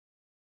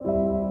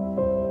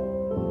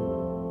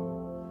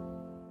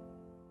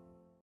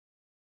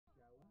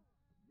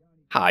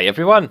Hi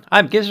everyone,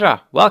 I'm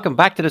Gizra. Welcome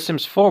back to The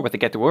Sims 4 with the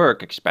Get to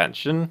Work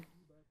expansion.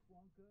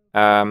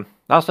 Last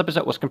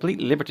episode was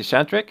completely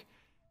Liberty-centric,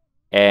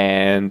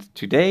 and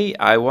today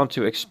I want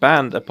to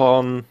expand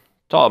upon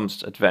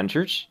Tom's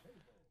adventures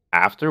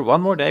after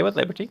one more day with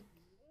Liberty,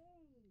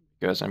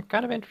 because I'm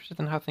kind of interested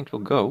in how things will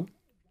go.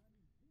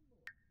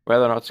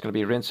 Whether or not it's going to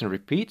be rinse and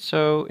repeat,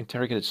 so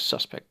interrogated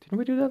suspect. Didn't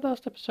we do that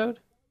last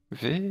episode?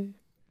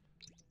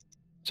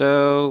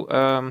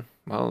 Well,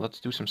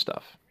 let's do some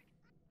stuff.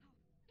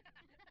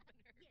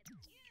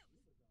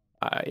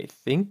 I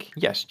think,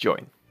 yes,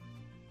 join.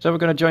 So we're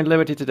going to join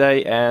Liberty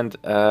today, and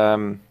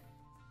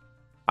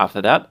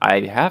after that, I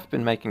have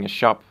been making a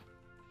shop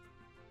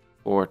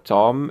for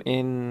Tom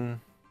in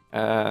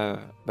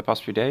the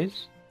past few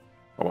days.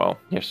 Oh, well,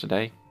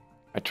 yesterday.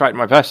 I tried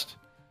my best,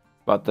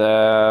 but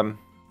there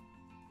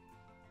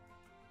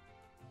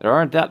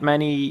aren't that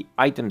many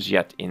items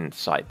yet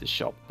inside the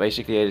shop.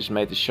 Basically, I just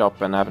made the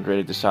shop and haven't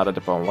really decided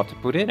upon what to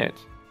put in it.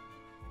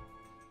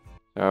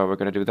 So we're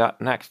going to do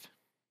that next.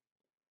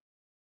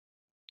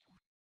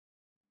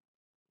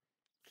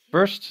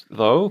 First,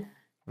 though,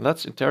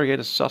 let's interrogate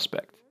a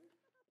suspect.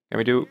 Can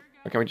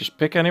we just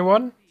pick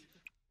anyone?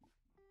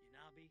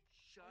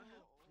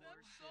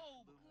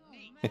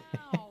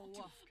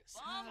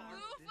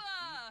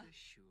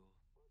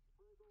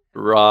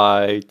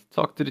 Right.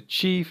 Talk to the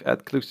chief,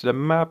 add clues to the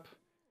map.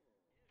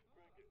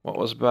 What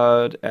was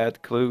about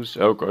add clues?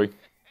 Okay.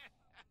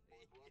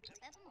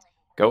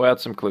 Go add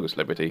some clues,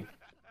 Liberty.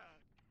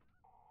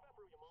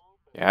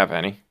 You have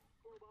any?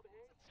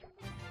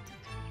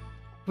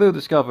 Clue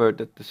discovered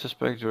that the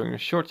suspect is wearing a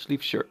short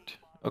sleeve shirt.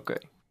 Okay.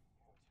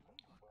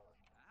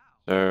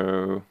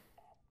 So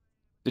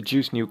the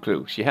Juice new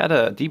clue. She had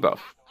a debuff.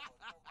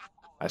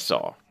 I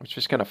saw, which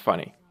was kind of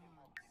funny.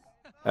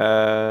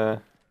 No,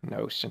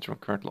 central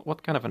current lock.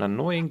 What kind of an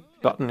annoying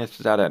button is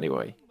that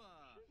anyway?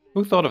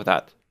 Who thought of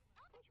that?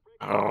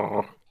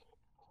 Oh.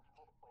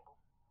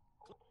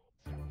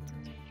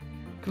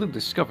 Clue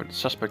discovered the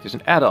suspect is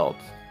an adult.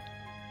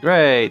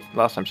 Great!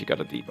 Last time she got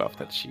a debuff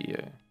that she...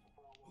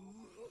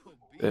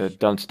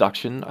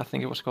 Dunsduction, I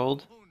think it was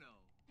called.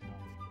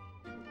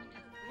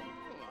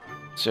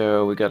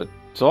 So we gotta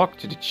talk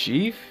to the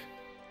chief.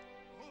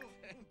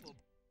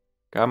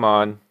 Come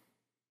on.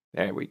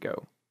 There we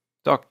go.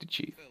 Talk to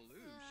chief.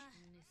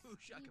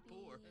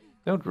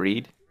 Don't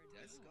read.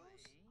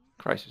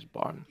 Crisis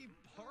barn.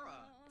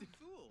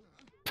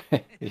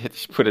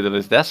 Just put it on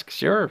his desk,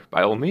 sure,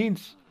 by all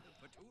means.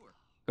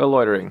 Go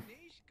loitering.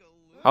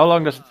 How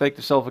long does it take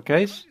to solve a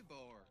case?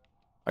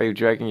 Are you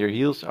dragging your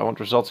heels? I want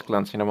results,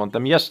 Clancy, and I want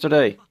them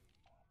yesterday.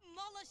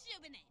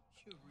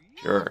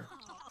 Sure.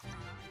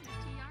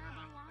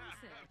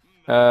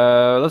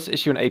 Let's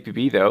issue an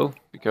APB though,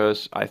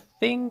 because I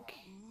think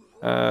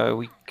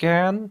we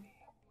can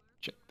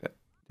check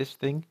this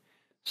thing.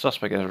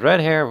 Suspect has red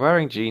hair,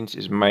 wearing jeans,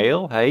 is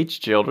male, hates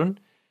children,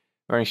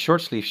 wearing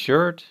short sleeve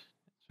shirt.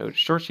 So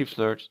short sleeve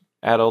shirt,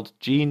 adult,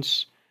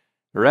 jeans,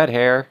 red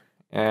hair,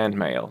 and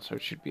male. So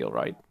it should be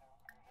alright.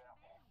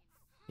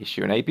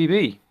 Issue an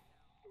APB.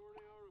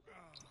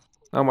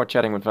 No more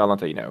chatting with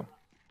Valentino.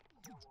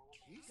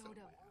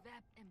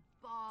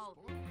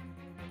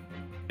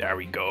 There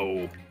we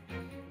go.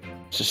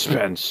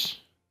 Suspense.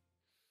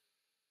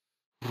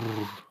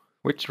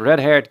 Which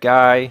red-haired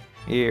guy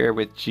here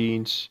with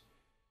jeans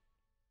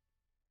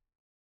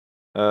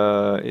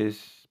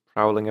is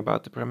prowling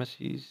about the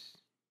premises?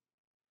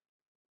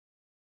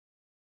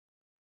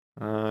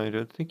 I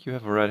don't think you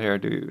have a red hair,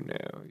 do you?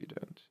 No, you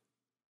don't.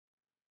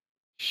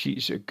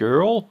 She's a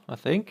girl, I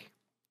think.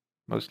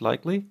 Most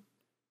likely.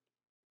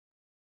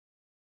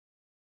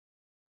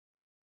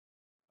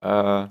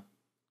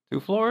 Two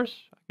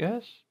floors, I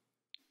guess?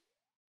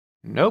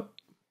 Nope.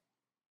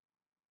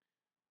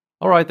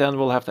 Alright then,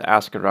 we'll have to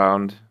ask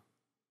around.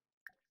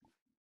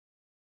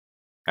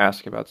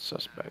 Ask about the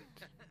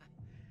suspect.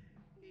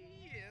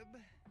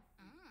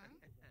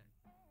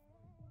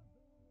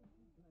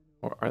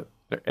 Or are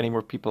there any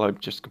more people I'm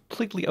just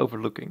completely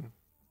overlooking?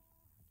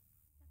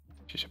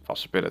 Which is a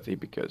possibility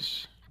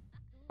because...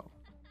 well,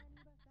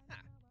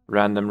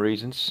 random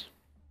reasons.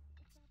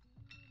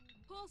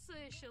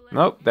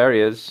 Nope, there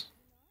he is.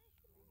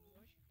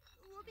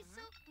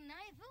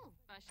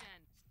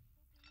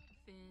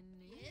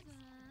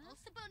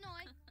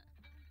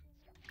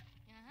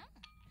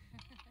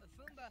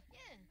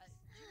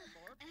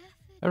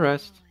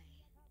 Arrest.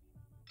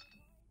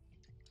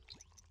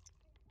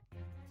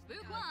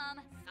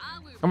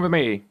 Come with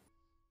me.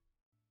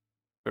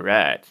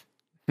 Right.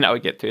 Now we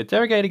get to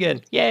interrogate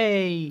again.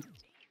 Yay!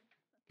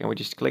 Can we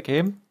just click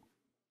him?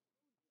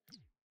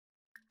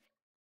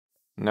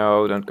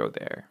 No, don't go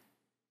there.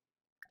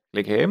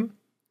 Click him.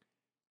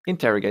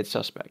 Interrogate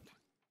suspect.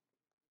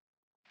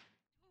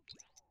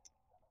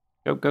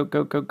 Go, go,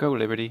 go, go, go,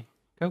 Liberty.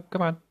 Go,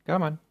 come on,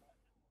 come on.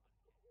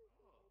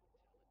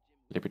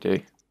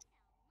 Liberty.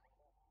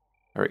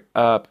 Hurry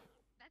up.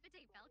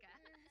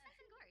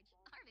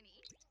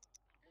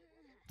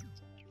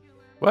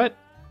 What?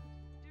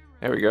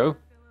 There we go.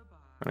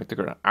 Only took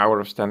her an hour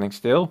of standing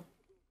still.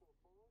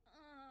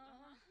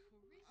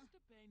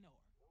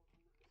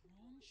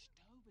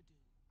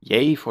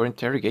 Yay for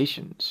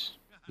interrogations.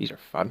 These are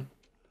fun.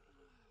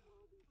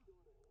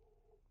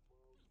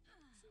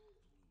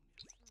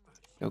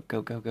 Go,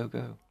 go, go, go,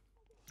 go.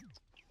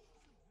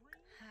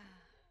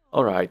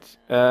 Alright.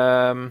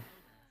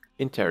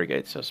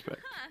 Interrogate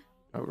suspect.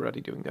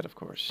 Already doing that, of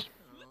course.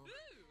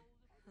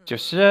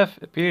 Joseph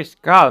appears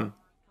calm.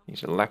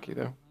 He's a lackey,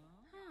 though.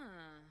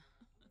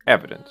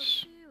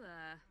 Evidence.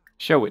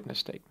 Show witness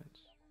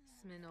statements.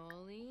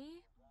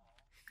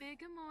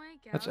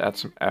 Let's add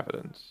some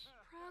evidence.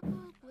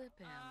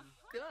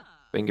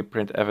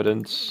 Fingerprint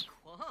evidence.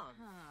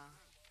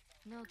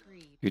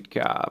 Good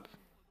job.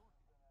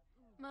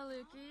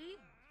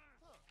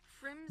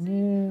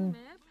 Yeah.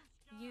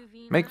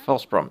 Make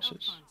false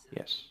promises.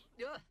 Yes.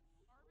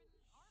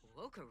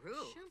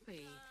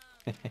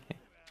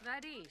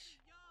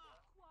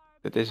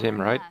 That is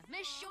him, right?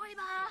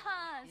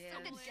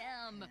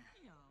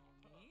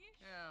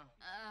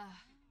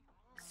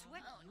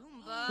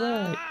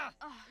 Right.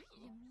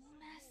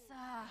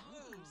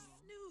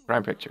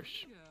 Crime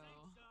pictures.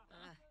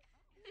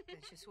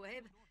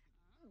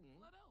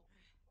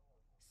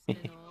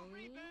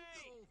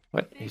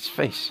 What? His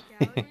face.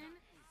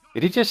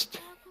 Did he just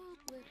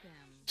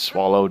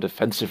swallow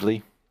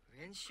defensively?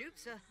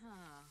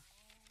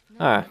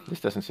 Ah, this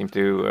doesn't seem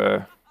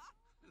to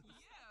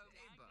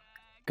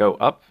go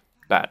up.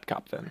 Bad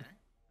cop then.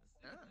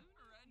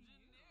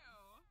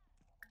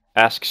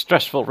 Ask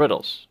stressful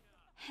riddles.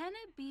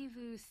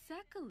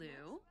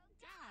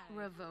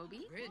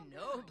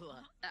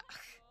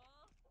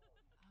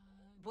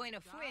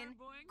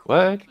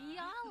 What?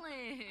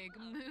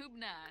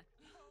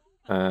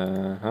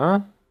 Uh-huh.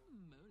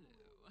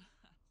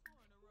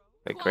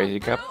 Hey, crazy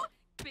cop.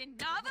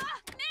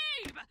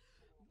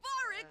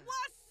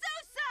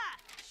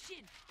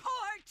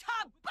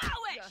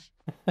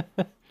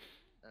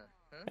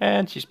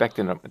 And she's back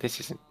to normal. This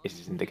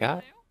isn't the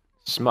guy.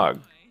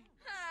 Smug.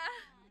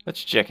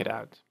 Let's check it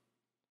out.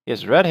 He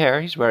has red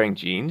hair, he's wearing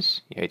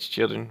jeans, he hates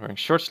children, wearing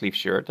short sleeve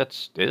shirt,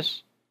 that's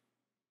this.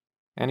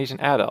 And he's an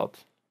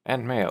adult.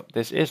 And male.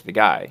 This is the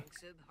guy.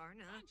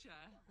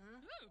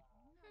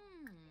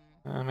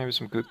 Maybe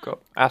some good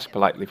cop. Ask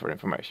politely for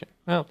information.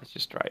 Well, let's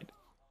just try it.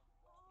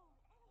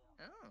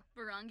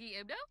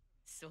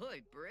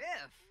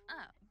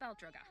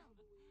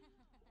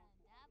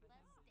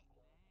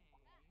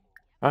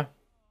 Huh?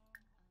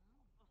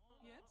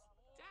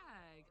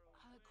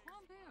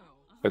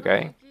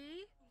 Okay.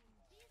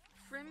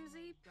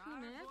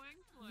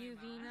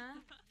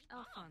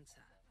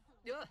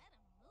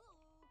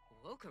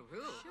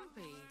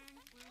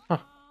 Huh.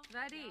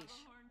 I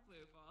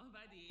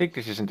think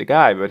this isn't the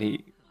guy, but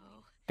he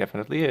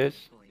definitely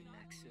is.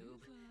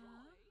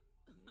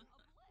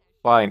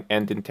 Fine,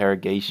 end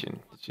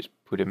interrogation. Let's just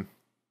put him.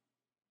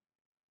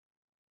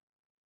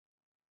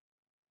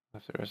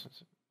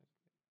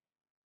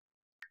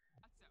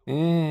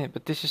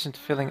 But this isn't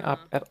filling up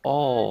at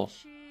all.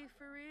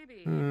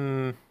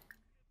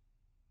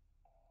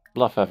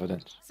 Bluff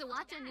evidence.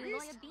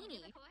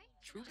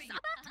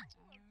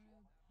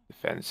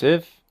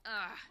 Defensive.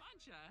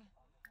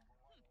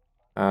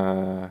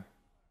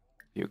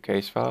 View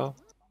case file.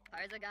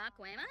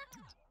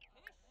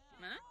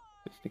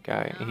 It's the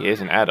guy. He is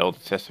an adult,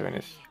 it says so in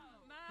his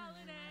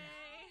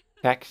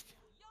text.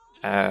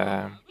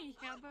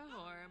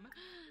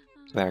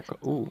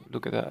 Ooh,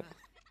 look at that.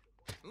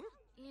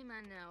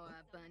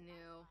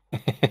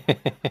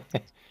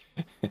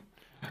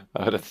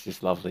 Oh, that's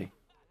just lovely.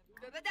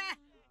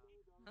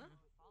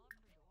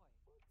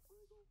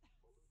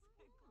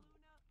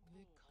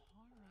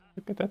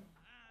 Look at that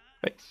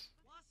face.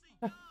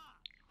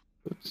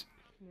 Oops.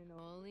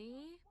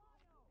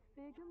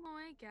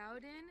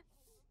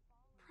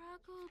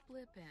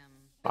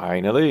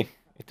 Finally.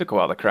 It took a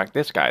while to crack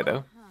this guy,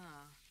 though.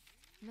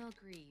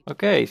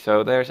 Okay,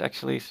 so there's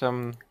actually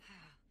some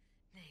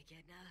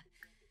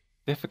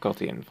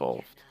difficulty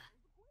involved.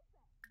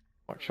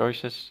 More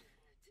choices.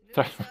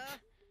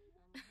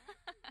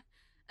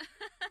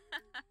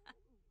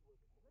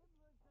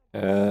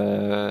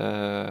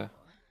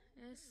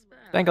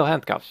 Dangle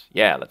handcuffs.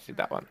 Yeah, let's do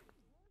that one.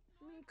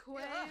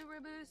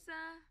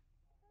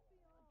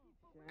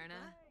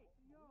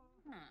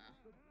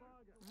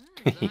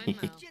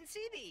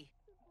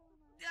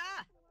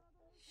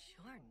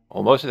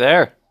 Almost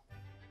there.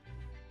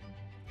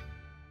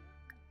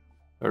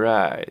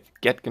 Alright,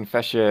 get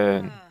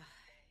confession.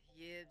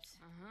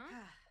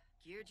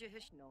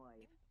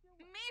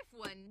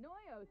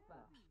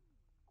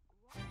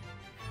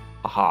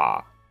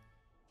 Aha.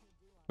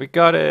 We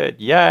got it!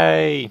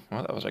 Yay!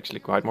 Well, that was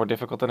actually quite more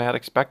difficult than I had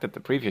expected. The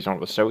previous one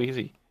was so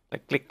easy.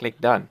 Like, click, click,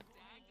 done.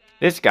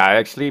 This guy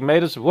actually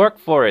made us work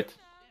for it.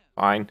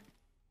 Fine.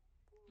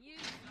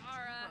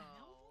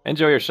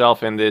 Enjoy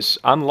yourself in this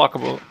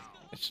unlockable...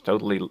 It's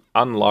totally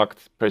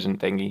unlocked prison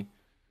thingy.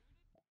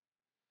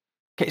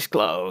 Case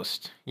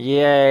closed.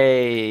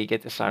 Yay!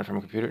 Get the sign from a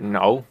computer.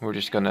 No, we're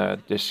just gonna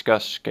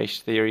discuss case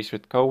theories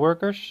with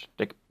co-workers.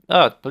 Take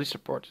police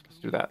report. Let's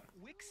do that.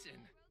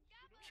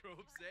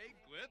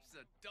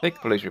 Take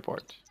the police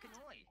report.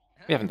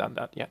 We haven't done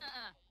that yet.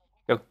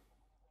 Go.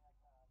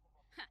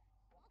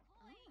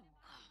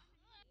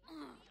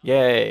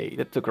 Yay,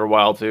 that took her a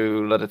while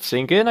to let it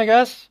sink in, I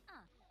guess.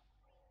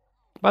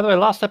 By the way,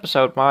 last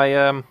episode,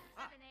 my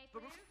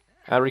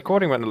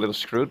recording went a little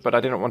screwed, but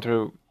I didn't want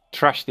to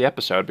trash the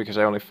episode because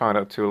I only found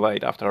out too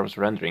late after I was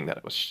rendering that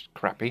it was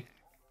crappy.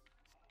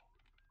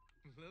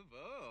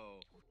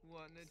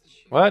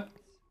 What?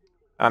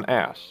 An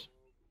ass.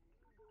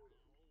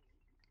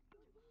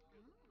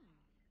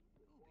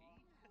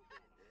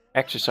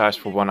 Exercise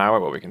for 1 hour,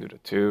 but we can do the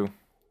 2.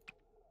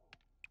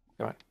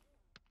 Come on.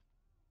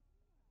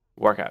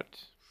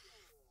 Workout.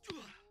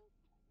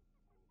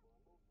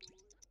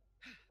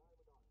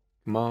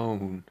 Come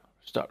on.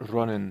 Start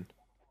running.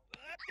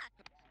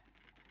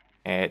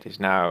 It is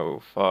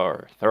now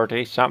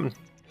 4:30 something.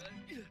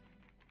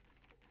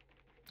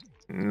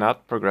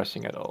 Not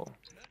progressing at all.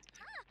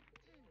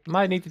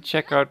 Might need to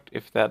check out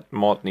if that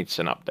mod needs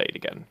an update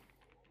again.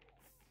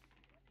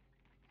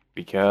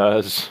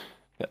 Because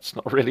that's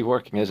not really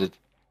working, is it?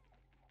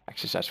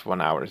 Exercise for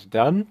 1 hour is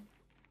done.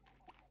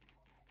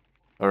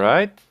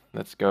 Alright,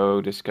 let's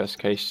go discuss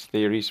case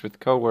theories with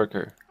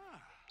coworker.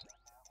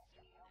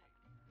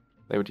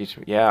 They would teach.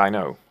 Yeah, I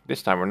know.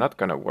 This time we're not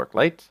gonna work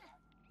late.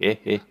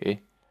 Hehehe.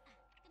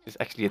 It's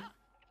actually a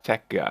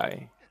tech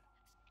guy.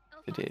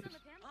 It is.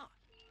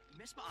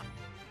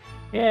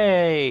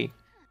 Yay!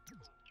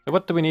 So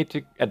what do we need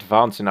to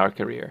advance in our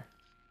career?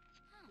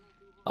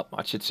 Not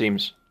much, it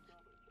seems.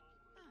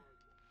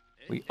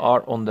 We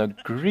are on the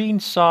green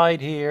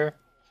side here.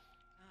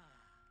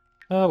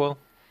 Oh well.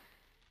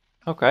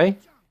 Okay.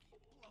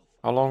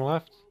 How long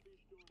left?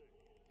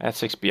 At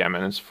 6 PM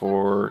and it's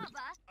for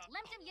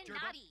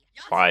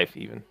 5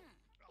 even.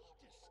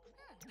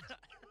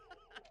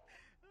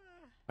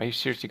 Are you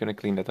seriously gonna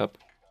clean that up?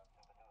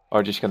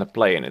 Or just gonna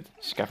play in it?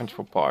 Scavenge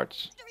for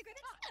parts.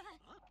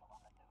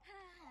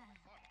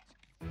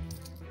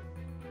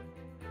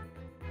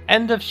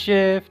 End of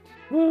shift!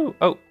 Woo!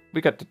 Oh, we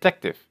got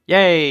detective.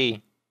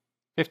 Yay!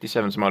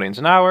 57 simoleons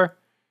an hour.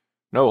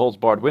 No holds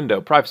barred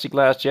window. Privacy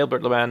glass.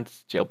 Jailbird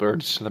lament.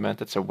 Jailbird's lament.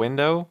 That's a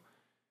window.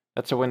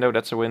 That's a window.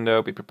 That's a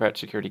window. Be prepared.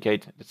 Security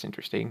gate. That's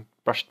interesting.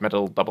 Brushed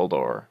metal. Double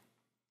door.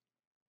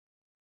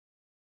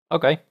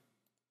 Okay.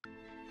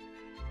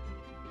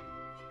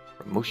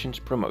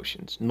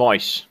 Promotions.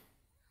 Nice.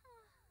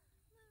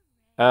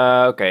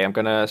 Okay, I'm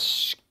gonna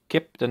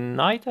skip the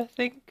night, I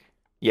think.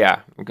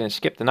 Yeah, I'm gonna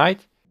skip the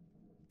night.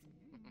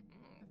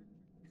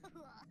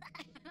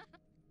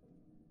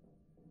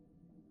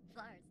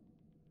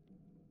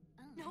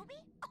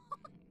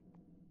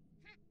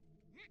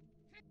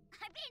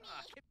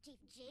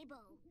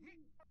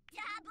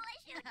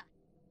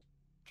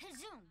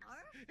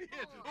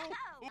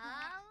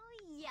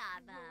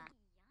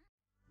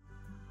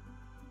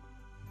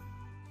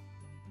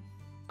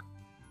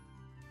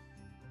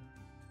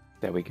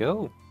 There we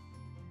go.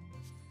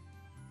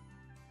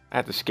 I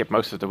had to skip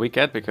most of the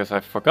weekend because I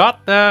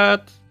forgot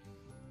that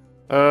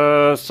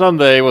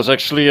Sunday was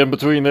actually in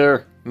between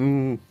there.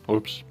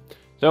 Oops.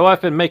 So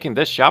I've been making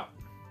this shop.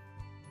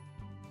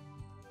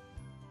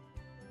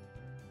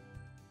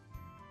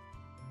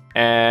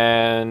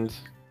 And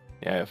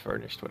yeah,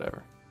 furnished,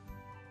 whatever.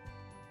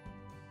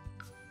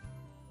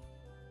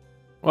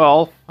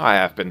 Well, I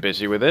have been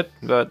busy with it,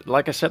 but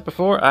like I said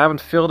before, I haven't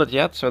filled it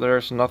yet, so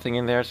there's nothing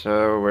in there,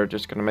 so we're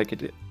just gonna make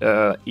it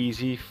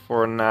easy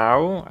for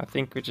now. I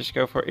think we just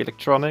go for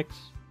electronics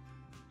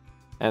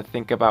and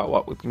think about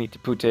what we need to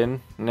put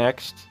in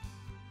next.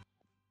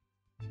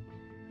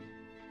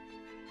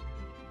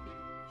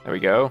 There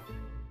we go.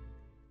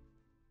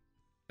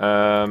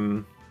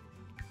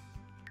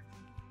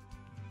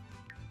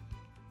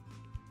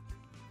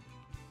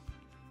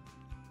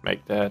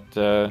 Make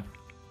that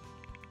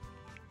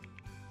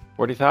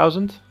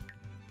 40,000?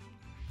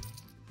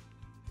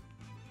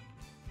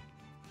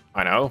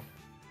 I know.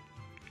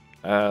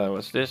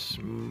 What's this?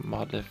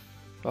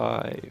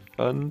 Modify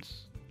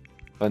funds?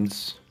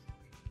 Funds.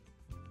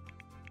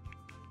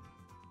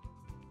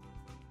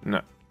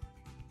 No.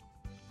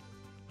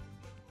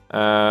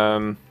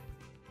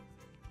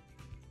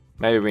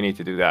 Maybe we need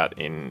to do that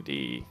in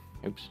the...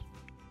 Oops.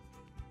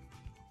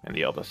 In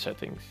the other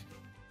settings.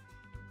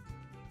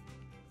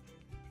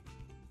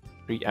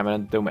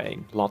 Preeminent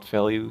domain. Lot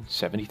value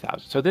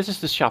 70,000. So this is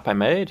the shop I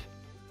made.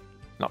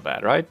 Not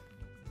bad, right?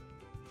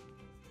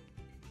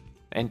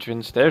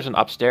 Entrance. There's an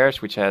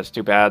upstairs which has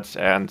 2 beds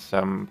and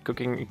some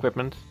cooking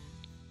equipment.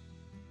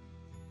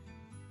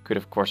 Could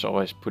of course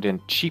always put in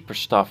cheaper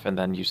stuff and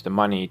then use the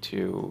money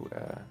to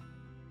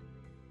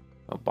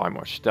well, buy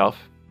more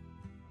stuff.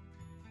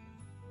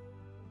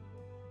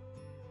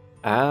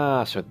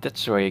 Ah, so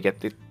that's where you get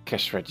the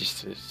cash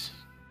registers.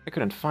 I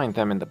couldn't find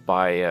them in the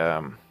buy.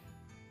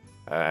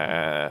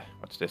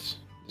 What's this?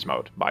 This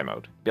mode. Buy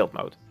mode. Build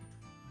mode.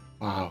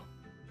 Wow.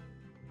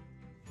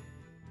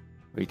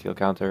 Retail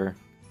counter.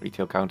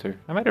 Retail counter.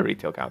 I made a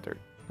retail counter.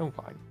 Don't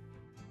mind.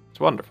 It's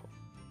wonderful.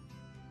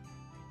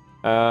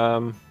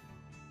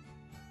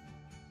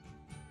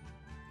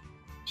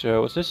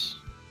 So what's this?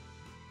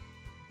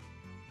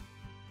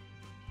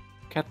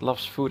 Cat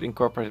loves food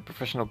incorporated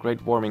professional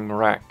grade warming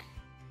rack.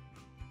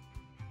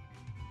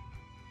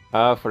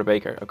 For the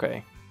baker.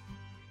 Okay.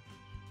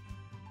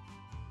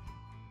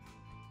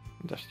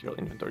 Industrial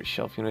inventory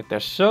shelf unit.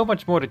 There's so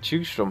much more to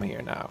choose from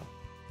here now.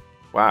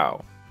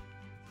 Wow.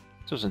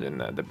 This wasn't in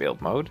the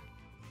build mode.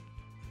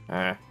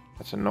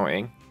 That's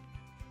annoying.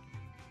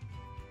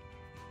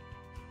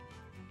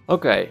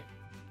 Okay.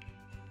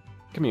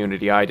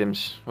 Community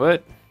items.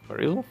 What? For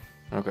real?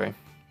 Okay.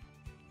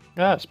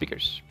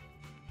 Speakers.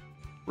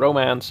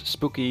 Romance,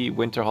 spooky,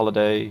 winter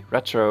holiday,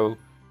 retro,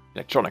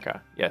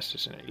 electronica. Yes,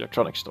 it's an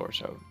electronic store,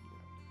 so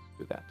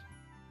do that.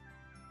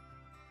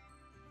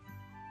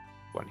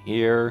 One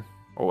here.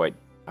 Oh wait,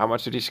 how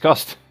much did these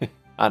cost?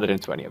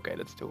 120. Okay,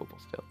 that's doable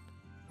still.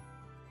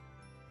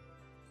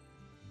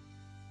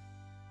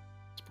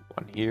 Let's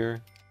put one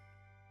here.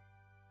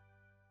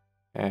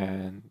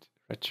 And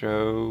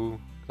retro,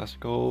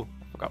 classical.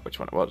 I forgot which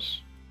one it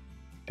was.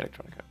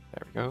 Electronica.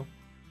 There we go.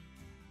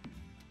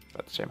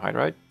 About the same height,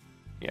 right?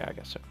 Yeah, I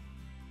guess so.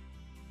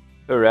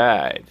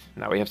 Alright,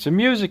 now we have some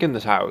music in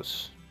this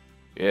house.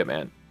 Yeah,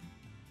 man.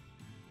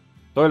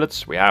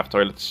 Toilets, we have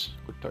toilets.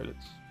 Good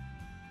toilets.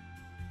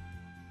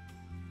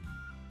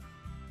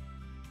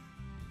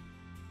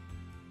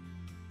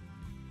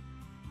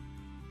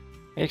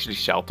 They actually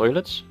sell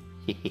toilets?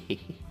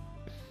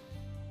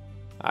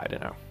 I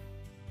don't know.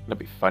 That'd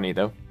be funny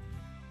though.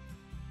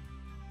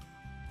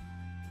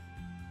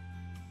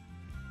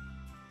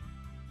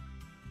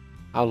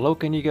 How low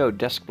can you go,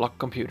 desk block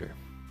computer?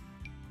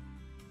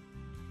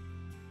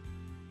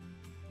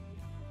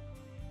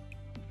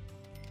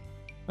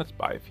 Let's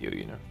buy a few,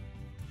 you know.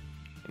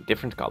 In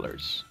different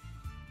colors.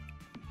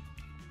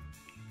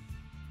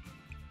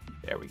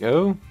 There we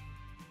go.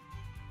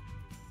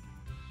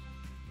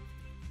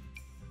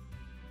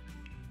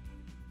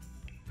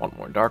 One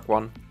more dark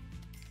one.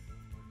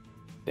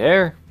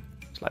 There.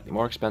 Slightly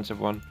more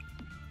expensive one.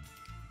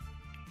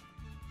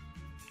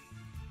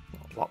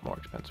 Well, a lot more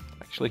expensive one,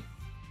 actually.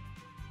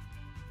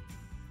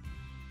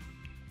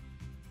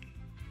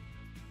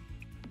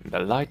 The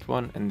light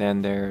one, and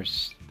then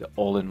there's the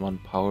all-in-one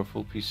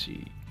powerful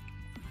PC.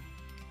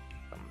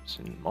 Comes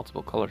in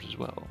multiple colors as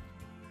well.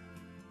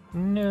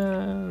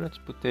 No, let's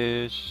put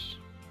this.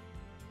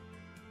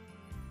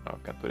 Oh,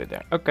 can't put it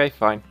there. Okay,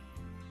 fine.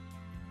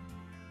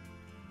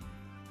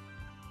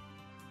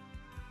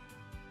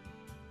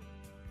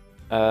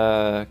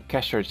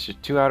 Cashier is a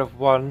 2 out of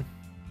 1,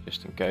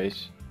 just in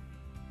case.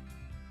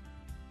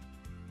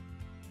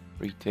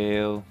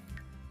 Retail.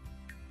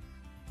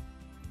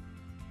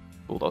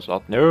 Does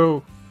not.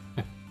 No!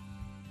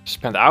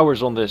 Spent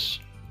hours on this,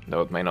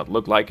 though it may not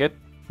look like it.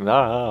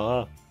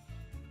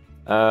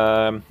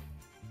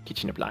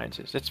 Kitchen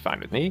appliances, that's fine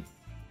with me.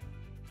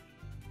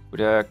 Put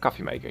a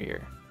coffee maker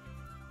here.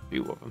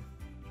 Few of them.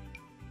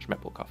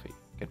 Schmeppel coffee.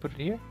 Can I put it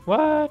here?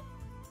 What?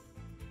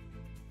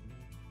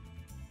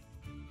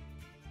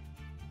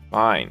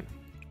 Fine.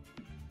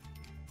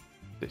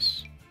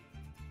 This.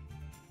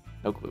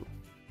 No clue.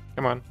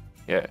 Come on.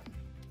 Yeah.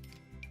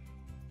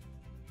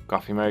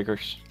 Coffee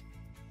makers.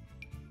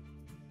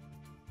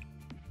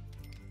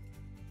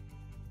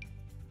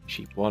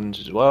 Cheap ones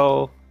as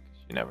well.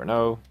 You never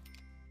know.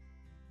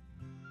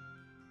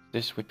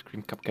 This whipped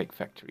cream cupcake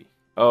factory.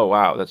 Oh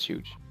wow, that's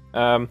huge.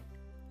 Wait,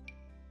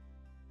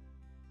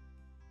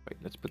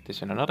 let's put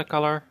this in another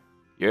color.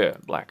 Yeah,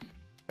 black.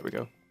 There we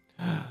go.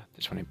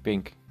 This one in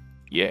pink.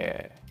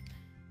 Yeah.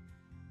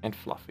 And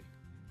fluffy.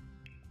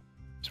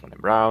 This one in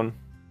brown.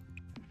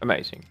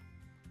 Amazing.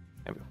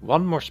 And we have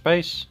one more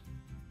space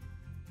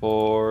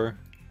for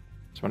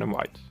this one in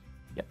white.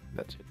 Yeah,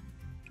 that's it.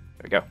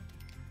 There we go.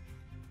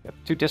 We have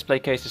 2 display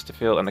cases to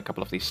fill and a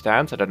couple of these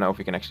stands. I don't know if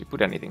we can actually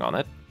put anything on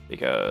it,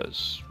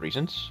 because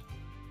reasons.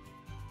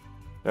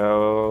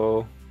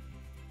 So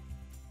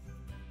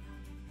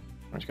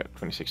I just got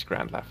 26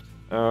 grand left.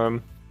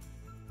 Can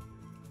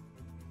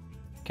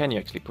you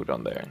actually put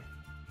on there?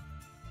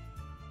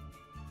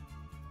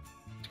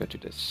 Let's go to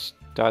the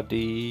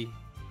study.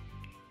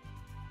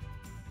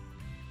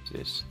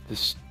 This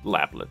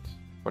lablet.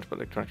 Portable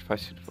electronic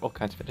devices for all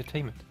kinds of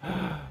entertainment.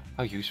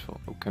 How useful.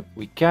 Okay,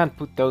 we can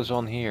put those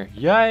on here.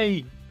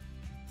 Yay!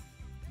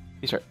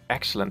 These are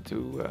excellent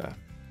to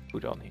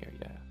put on here,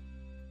 yeah.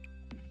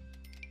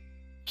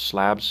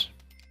 Slabs.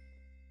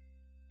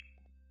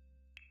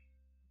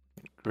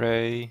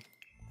 Gray.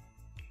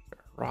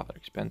 They're rather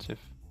expensive.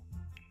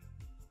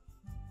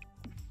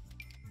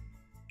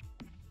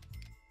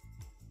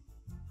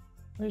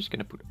 We're just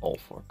gonna put all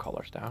 4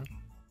 colors down.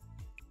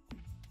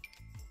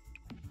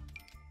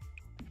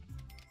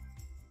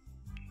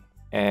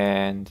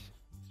 And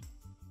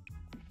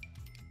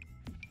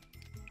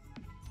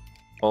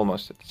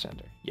almost at the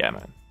center. Yeah,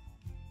 man.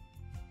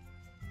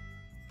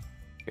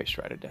 Ghost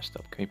Rider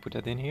desktop. Can you put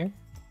that in here?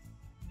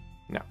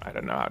 No, I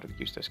don't know how to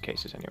use those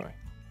cases anyway.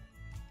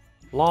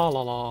 La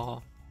la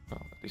la.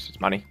 Well, at least it's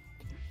money.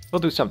 We'll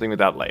do something with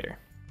that later.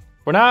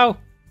 For now,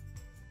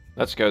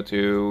 let's go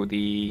to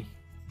the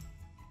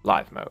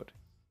live mode.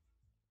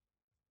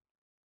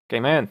 Okay,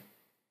 man.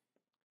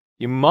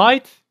 You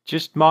might,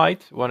 just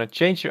might, want to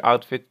change your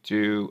outfit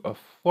to a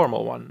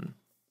formal one.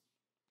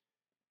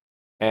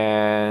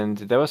 And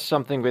there was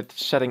something with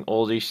setting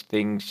all these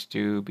things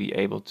to be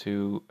able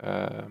to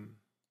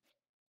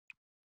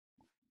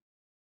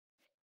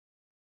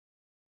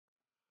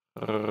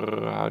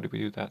How do we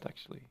do that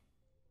actually?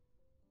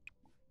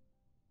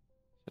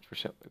 Set for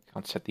sale. We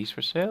can't set these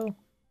for sale.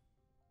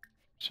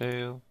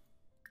 Sale.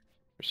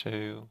 For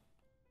sale.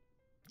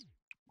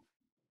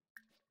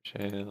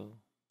 Sale.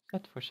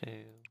 Set for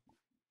sale.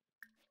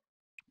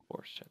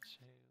 Or set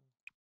sale.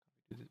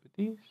 Do this with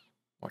these.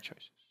 More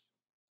choices.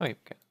 Oh, you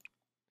can.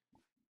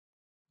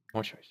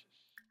 More choices.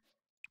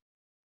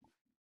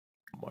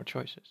 More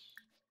choices.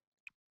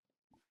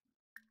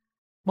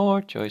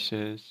 More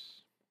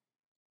choices.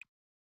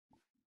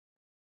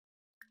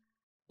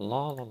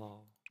 La la la.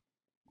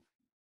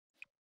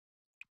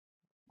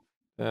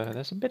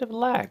 There's a bit of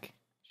lag,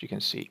 as you can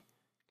see.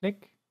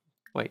 Click.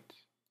 Wait.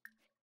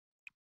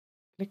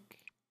 Click.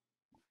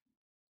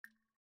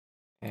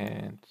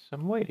 And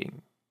some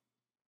waiting.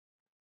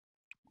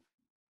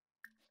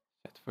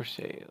 Set for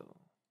sale.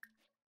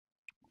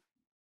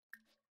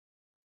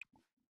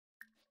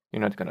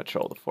 You're not gonna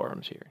troll the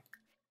forums here.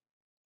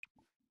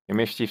 Your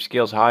mischief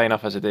skill's high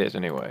enough as it is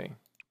anyway.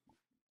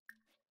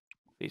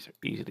 These are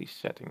easily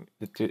setting.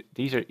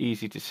 These are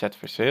easy to set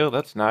for sale.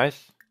 That's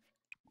nice.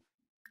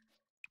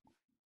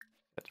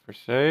 Set for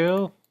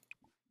sale.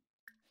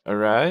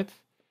 Alright.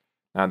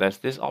 Now there's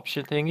this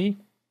option thingy.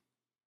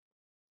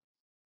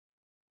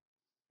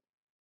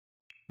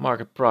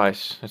 Market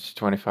price. That's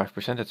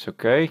 25%. That's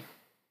okay.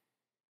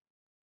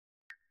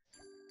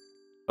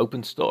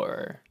 Open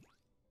store.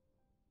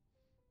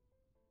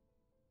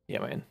 Yeah,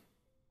 man.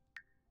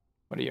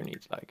 What are your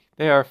needs like?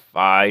 They are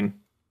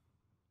fine.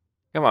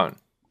 Come on.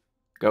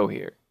 Go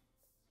here.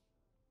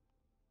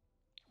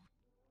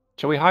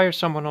 Shall we hire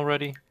someone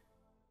already?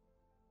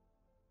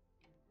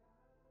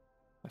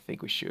 I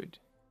think we should.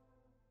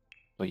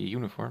 Well, your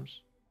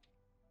uniforms.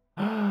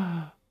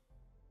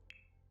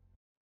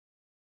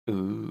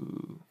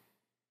 Ooh.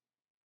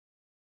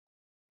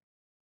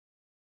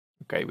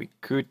 Okay, we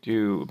could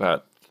do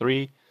about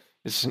 3.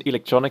 This is an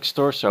electronics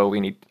store, so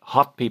we need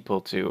hot people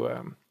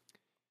to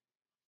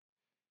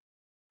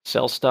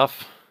sell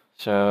stuff.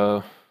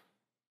 So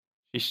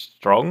she's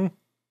strong.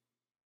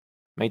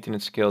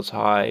 Maintenance skills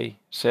high.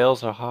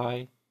 Sales are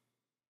high.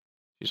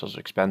 She's also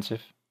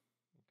expensive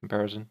in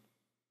comparison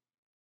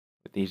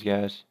with these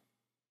guys.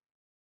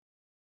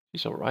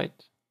 She's alright.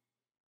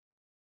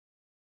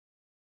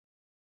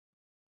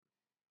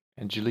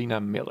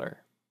 Angelina Miller.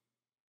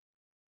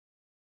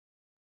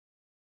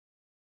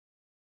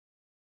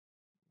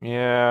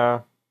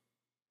 Yeah.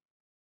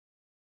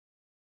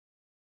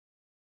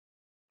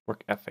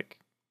 Work ethic.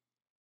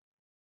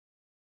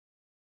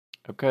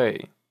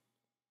 Okay.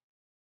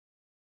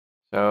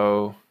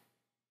 So.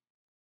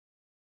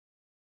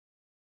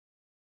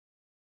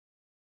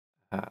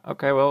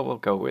 Okay, well, we'll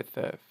go with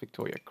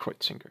Victoria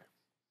Kreuzinger.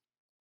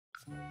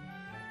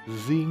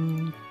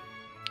 Zing.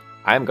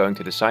 I'm going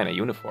to design a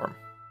uniform.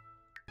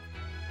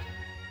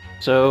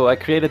 So I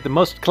created the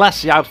most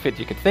classy outfit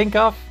you could think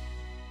of.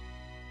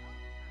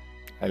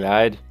 I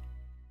lied.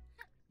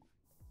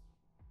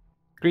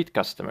 Greet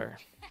customer.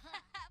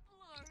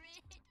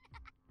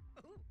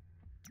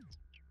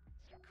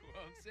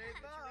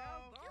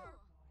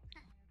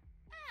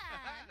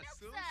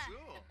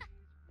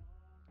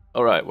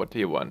 Alright, what do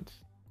you want?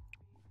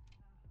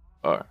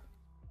 Or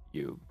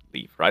you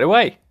leave right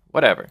away.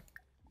 Whatever.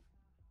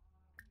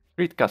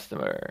 Greet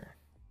customer.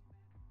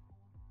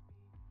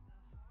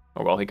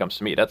 Oh, well, he comes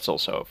to me. That's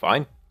also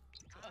fine.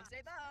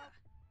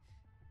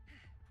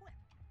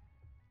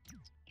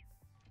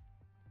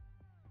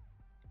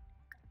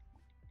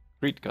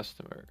 Greet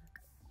customer.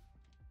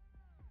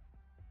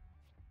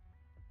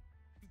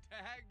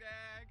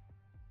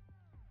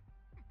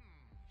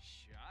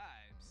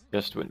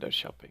 Just window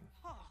shopping.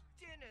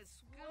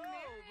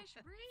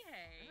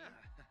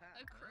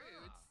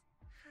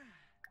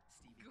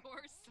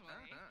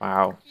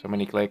 Wow, so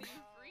many clicks.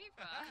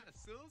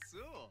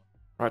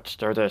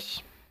 Register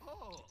this.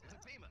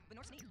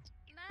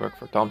 Work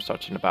for Tom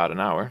starts in about an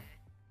hour.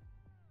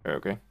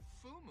 Okay.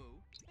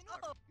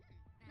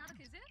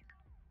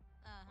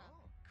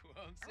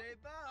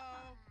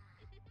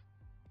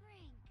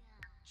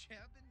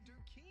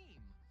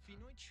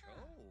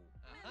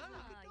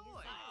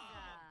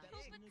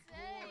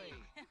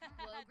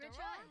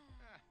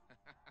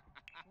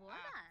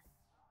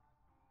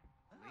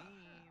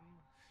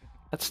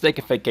 Let's take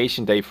a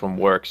vacation day from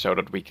work so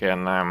that we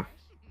can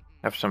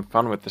have some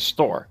fun with the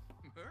store.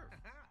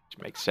 Which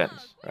makes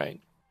sense, right?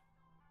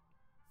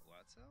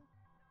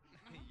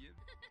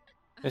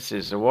 This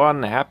is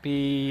one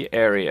happy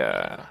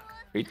area.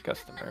 Greet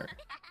customer.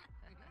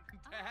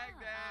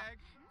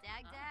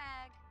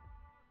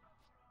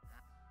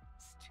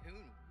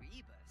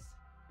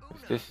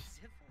 What's this?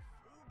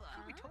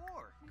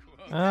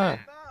 Ah,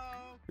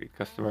 greet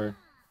customer.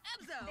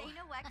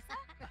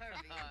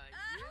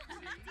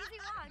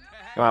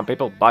 Come on,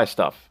 people, buy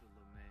stuff.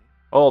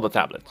 All the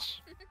tablets.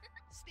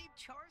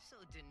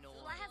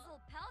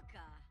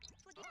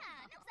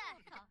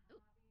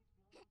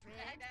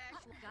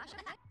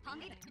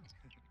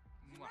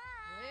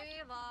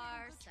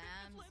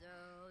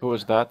 Who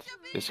was that?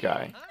 This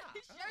guy.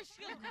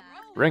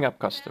 Ring up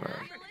customer.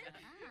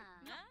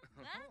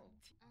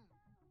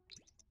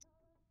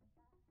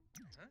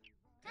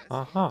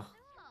 Uh-huh.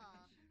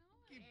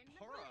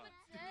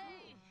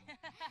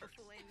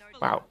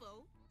 Wow.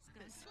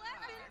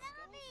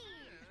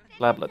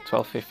 Lablet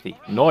 1250.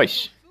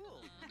 Nice.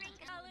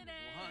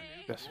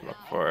 Just look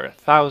for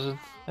 1,000.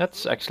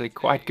 That's actually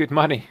quite good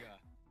money.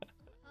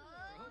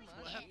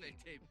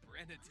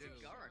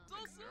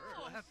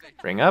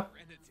 Bring up.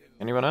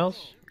 Anyone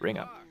else? Bring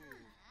up.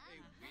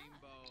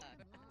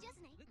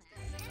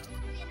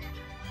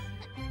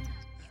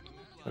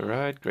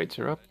 Alright, grades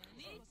are up.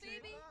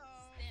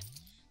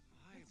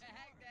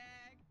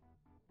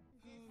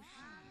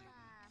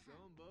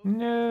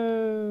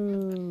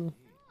 No.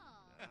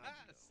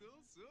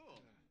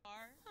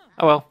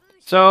 Oh well.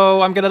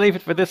 So I'm gonna leave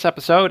it for this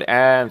episode,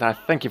 and I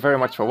thank you very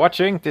much for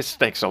watching. This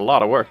takes a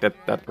lot of work,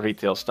 that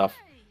retail stuff.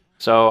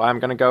 So I'm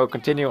gonna go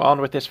continue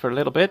on with this for a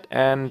little bit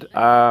and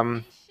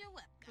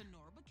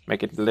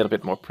make it a little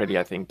bit more pretty,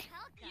 I think.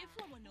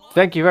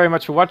 Thank you very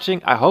much for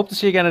watching. I hope to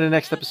see you again in the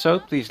next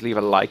episode. Please leave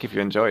a like if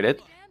you enjoyed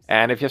it.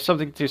 And if you have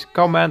something to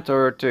comment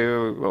or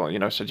to, well, you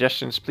know,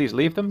 suggestions, please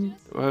leave them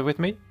with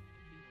me.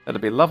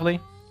 That'd be lovely.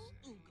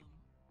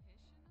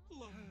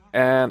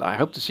 And I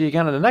hope to see you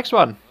again in the next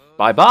one.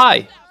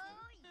 Bye-bye!